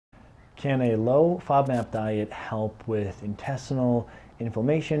Can a low FODMAP diet help with intestinal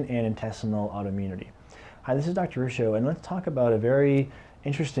inflammation and intestinal autoimmunity? Hi, this is Dr. Ruscio, and let's talk about a very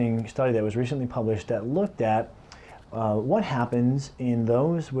interesting study that was recently published that looked at what happens in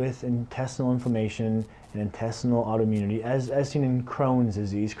those with intestinal inflammation and intestinal autoimmunity as seen in Crohn's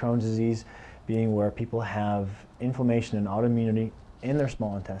disease. Crohn's disease being where people have inflammation and autoimmunity in their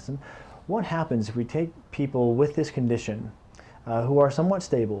small intestine. What happens if we take people with this condition who are somewhat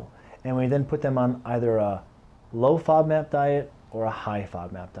stable and we then put them on either a low FODMAP diet or a high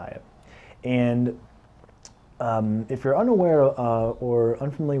FODMAP diet? And if you're unaware or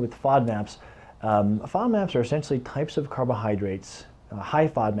unfamiliar with FODMAPs, FODMAPs are essentially types of carbohydrates, high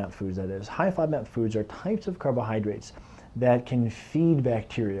FODMAP foods that is. High FODMAP foods are types of carbohydrates that can feed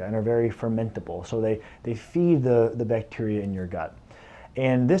bacteria and are very fermentable. So they feed the bacteria in your gut.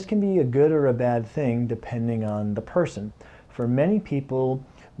 And this can be a good or a bad thing depending on the person. For many people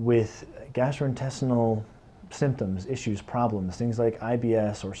with gastrointestinal symptoms, issues, problems, things like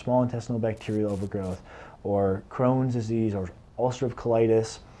IBS or small intestinal bacterial overgrowth or Crohn's disease or ulcerative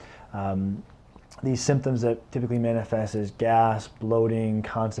colitis, these symptoms that typically manifest as gas, bloating,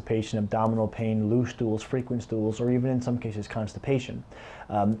 constipation, abdominal pain, loose stools, frequent stools, or even in some cases constipation.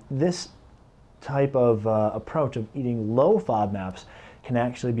 This type of approach of eating low FODMAPs can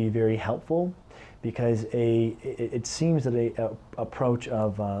actually be very helpful because it seems that an approach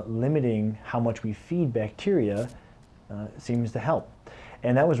of limiting how much we feed bacteria seems to help.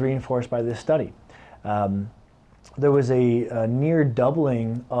 And that was reinforced by this study. There was a near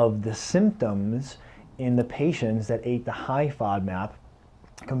doubling of the symptoms in the patients that ate the high FODMAP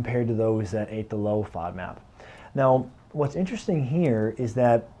compared to those that ate the low FODMAP. Now, what's interesting here is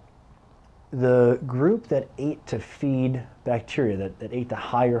that the group that ate to feed bacteria, that ate the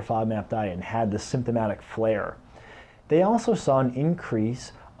higher FODMAP diet and had the symptomatic flare, they also saw an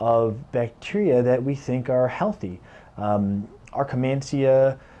increase of bacteria that we think are healthy.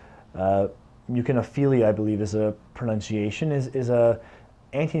 Akkermansia, mucinophilia, I believe is a pronunciation, is a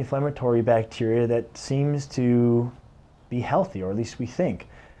anti-inflammatory bacteria that seems to be healthy, or at least we think.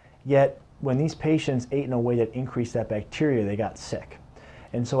 Yet, when these patients ate in a way that increased that bacteria, they got sick.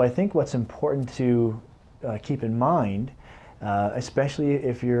 And so I think what's important to keep in mind, especially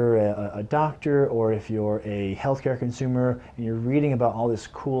if you're a doctor or if you're a healthcare consumer and you're reading about all this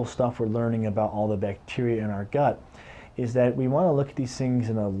cool stuff we're learning about all the bacteria in our gut, is that we want to look at these things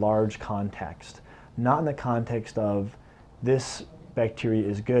in a large context, not in the context of this bacteria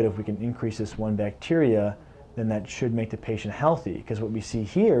is good. If we can increase this one bacteria, then that should make the patient healthy. Because what we see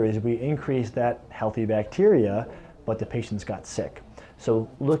here is we increase that healthy bacteria, but the patient's got sick. So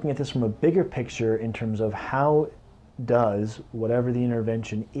looking at this from a bigger picture in terms of how does whatever the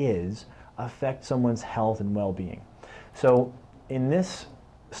intervention is affect someone's health and well-being. So in this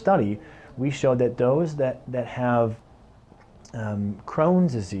study, we showed that those that have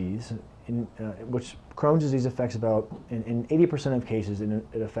Crohn's disease, which Crohn's disease affects about, in 80% of cases,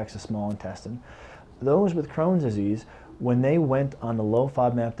 it affects the small intestine. Those with Crohn's disease, when they went on a low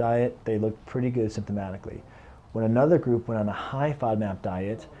FODMAP diet, they looked pretty good symptomatically. When another group went on a high FODMAP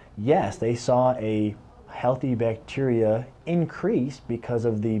diet, yes, they saw a healthy bacteria increase because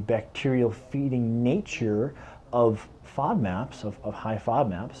of the bacterial feeding nature of FODMAPs, of high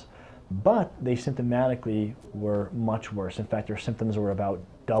FODMAPs, but they symptomatically were much worse. In fact, their symptoms were about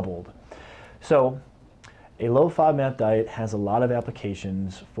doubled. So a low FODMAP diet has a lot of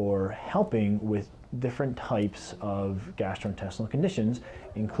applications for helping with different types of gastrointestinal conditions,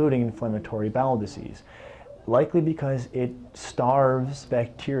 including inflammatory bowel disease, likely because it starves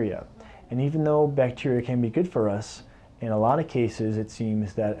bacteria. And even though bacteria can be good for us, in a lot of cases it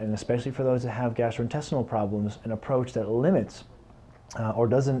seems that, and especially for those that have gastrointestinal problems, an approach that limits or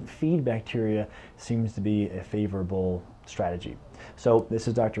doesn't feed bacteria seems to be a favorable strategy. So this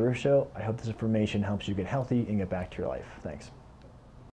is Dr. Ruscio. I hope this information helps you get healthy and get back to your life. Thanks.